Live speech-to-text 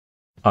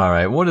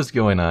Alright, what is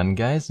going on,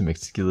 guys?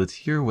 McSkillet's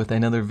here with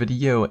another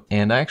video,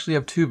 and I actually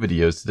have two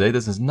videos today.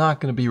 This is not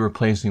going to be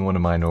replacing one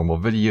of my normal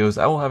videos.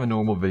 I will have a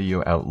normal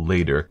video out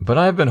later, but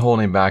I've been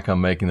holding back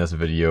on making this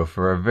video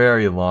for a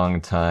very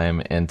long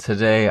time, and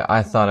today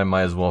I thought I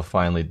might as well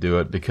finally do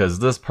it because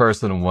this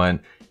person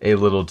went a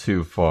little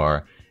too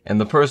far. And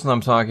the person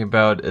I'm talking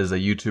about is a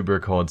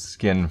YouTuber called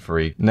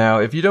SkinFreak. Now,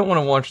 if you don't want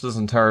to watch this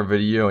entire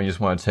video and you just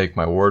want to take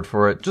my word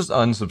for it, just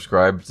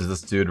unsubscribe to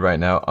this dude right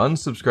now.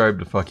 Unsubscribe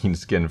to fucking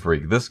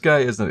SkinFreak. This guy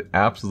is an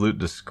absolute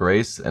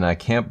disgrace, and I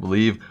can't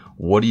believe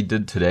what he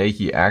did today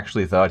he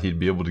actually thought he'd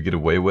be able to get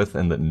away with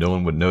and that no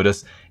one would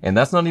notice. And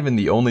that's not even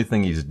the only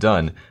thing he's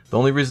done. The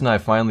only reason I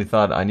finally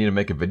thought I need to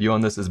make a video on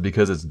this is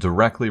because it's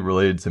directly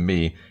related to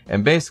me.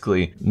 And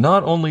basically,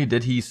 not only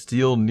did he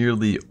steal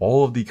nearly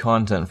all of the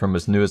content from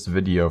his newest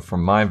video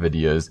from my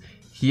videos,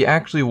 he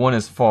actually went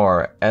as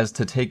far as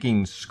to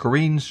taking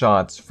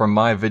screenshots from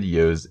my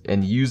videos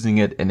and using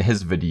it in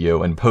his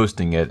video and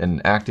posting it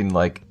and acting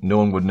like no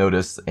one would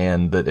notice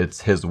and that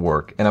it's his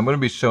work. And I'm going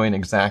to be showing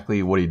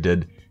exactly what he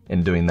did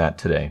in doing that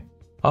today.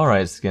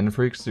 Alright,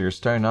 SkinFreak, so you're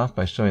starting off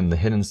by showing the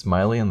hidden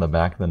smiley in the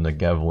back of the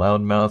Negev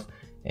loudmouth,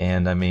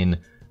 and I mean,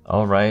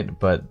 alright,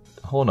 but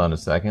hold on a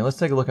second, let's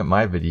take a look at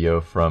my video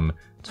from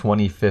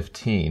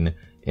 2015,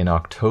 in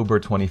October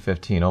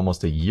 2015,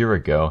 almost a year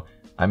ago.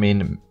 I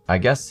mean, I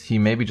guess he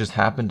maybe just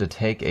happened to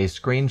take a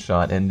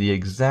screenshot in the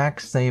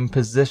exact same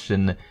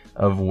position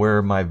of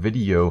where my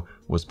video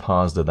was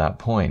paused at that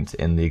point,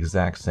 in the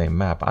exact same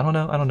map. I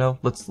don't know,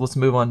 let's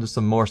move on to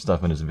some more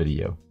stuff in his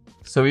video.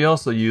 So he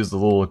also used the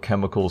little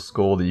chemical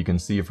skull that you can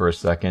see for a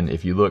second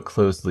if you look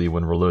closely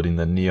when we're loading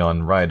the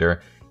Neon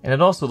Rider, and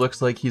it also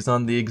looks like he's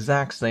on the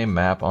exact same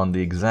map on the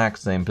exact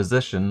same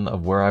position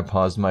of where I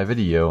paused my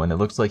video, and it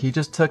looks like he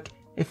just took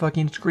a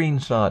fucking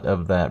screenshot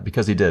of that,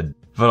 because he did.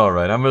 But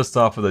alright, I'm gonna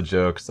stop with the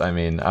jokes. I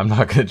mean, I'm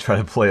not gonna try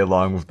to play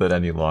along with it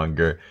any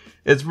longer.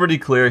 It's pretty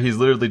clear he's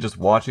literally just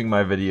watching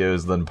my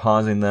videos, then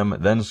pausing them,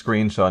 then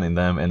screenshotting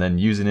them, and then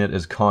using it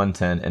as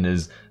content in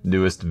his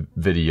newest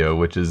video,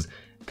 which is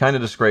kind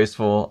of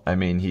disgraceful. I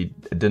mean,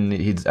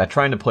 he's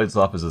trying to play this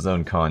off as his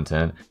own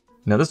content.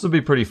 Now, this would be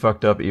pretty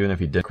fucked up even if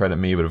he did credit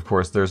me, but of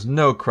course there's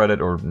no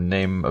credit or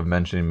name of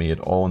mentioning me at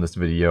all in this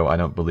video, I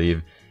don't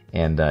believe.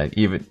 And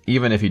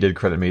even if he did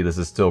credit me, this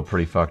is still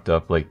pretty fucked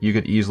up. Like, you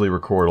could easily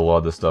record a lot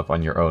of this stuff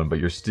on your own, but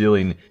you're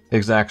stealing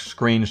exact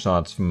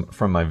screenshots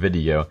from my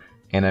video.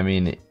 And I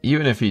mean,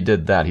 even if he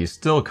did that, he's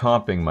still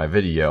copying my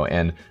video.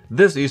 And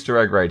this Easter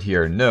egg right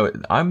here, no,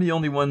 I'm the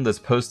only one that's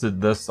posted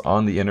this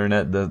on the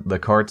internet, the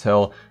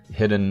cartel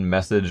hidden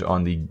message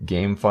on the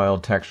game file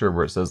texture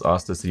where it says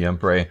Hasta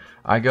Siempre.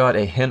 I got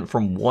a hint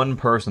from one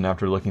person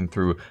after looking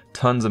through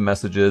tons of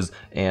messages,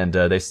 and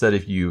they said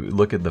if you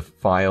look at the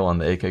file on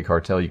the AK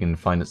cartel, you can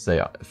find it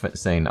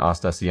saying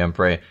Hasta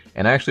Siempre.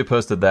 And I actually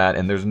posted that,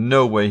 and there's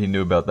no way he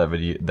knew about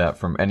that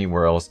from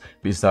anywhere else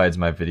besides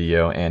my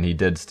video, and he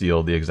did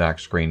steal the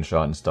exact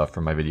screenshot and stuff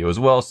from my video as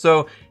well.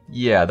 So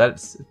yeah,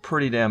 that's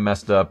pretty damn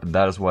messed up, and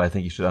that is why I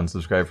think you should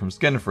unsubscribe from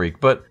SkinFreak.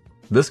 But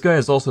this guy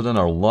has also done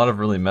a lot of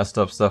really messed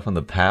up stuff in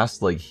the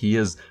past. Like, he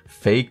has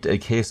faked a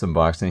case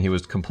unboxing. He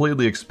was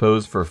completely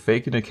exposed for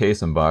faking a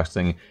case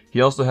unboxing.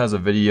 He also has a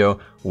video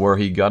where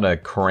he got a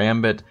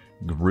karambit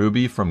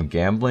ruby from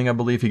gambling, I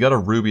believe. He got a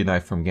ruby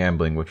knife from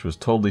gambling, which was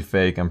totally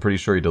fake. I'm pretty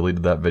sure he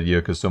deleted that video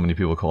because so many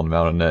people called him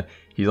out on it.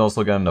 He's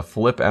also gotten a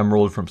flip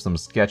emerald from some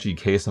sketchy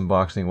case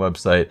unboxing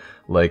website.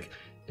 Like,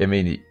 I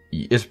mean,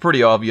 it's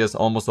pretty obvious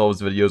almost all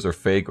his videos are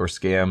fake or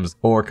scams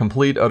or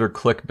complete utter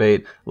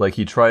clickbait. Like,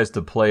 he tries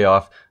to play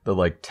off the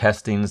like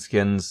testing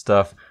skins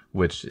stuff,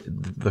 which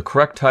the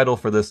correct title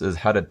for this is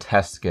how to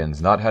test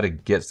skins, not how to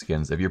get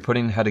skins. If you're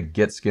putting how to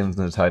get skins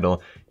in the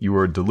title, you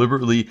are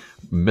deliberately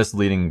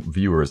misleading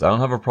viewers. I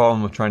don't have a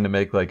problem with trying to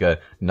make like a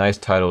nice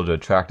title to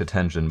attract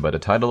attention, but a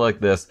title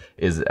like this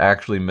is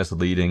actually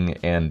misleading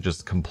and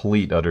just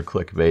complete utter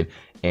clickbait.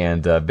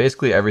 And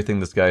basically everything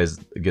this guy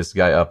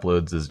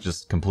uploads is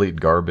just complete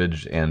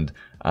garbage. And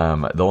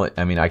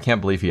I mean, I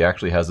can't believe he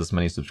actually has this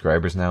many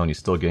subscribers now and he's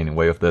still getting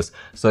away with this.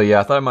 So yeah,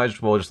 I thought I might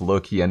as well just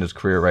low-key end his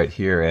career right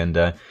here.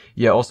 And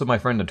yeah, also my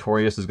friend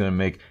Notorious is going to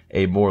make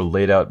a more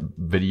laid out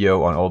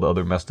video on all the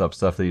other messed up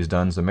stuff that he's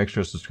done. So make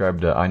sure to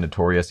subscribe to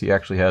iNotorious. He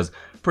actually has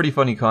pretty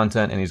funny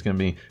content, and he's going to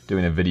be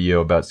doing a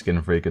video about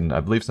SkinFreak and I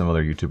believe some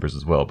other YouTubers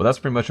as well. But that's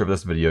pretty much it for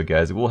this video,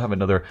 guys. We'll have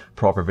another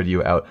proper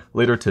video out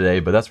later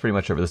today, but that's pretty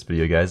much it for this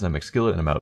video, guys. I'm McSkillet, and I'm out.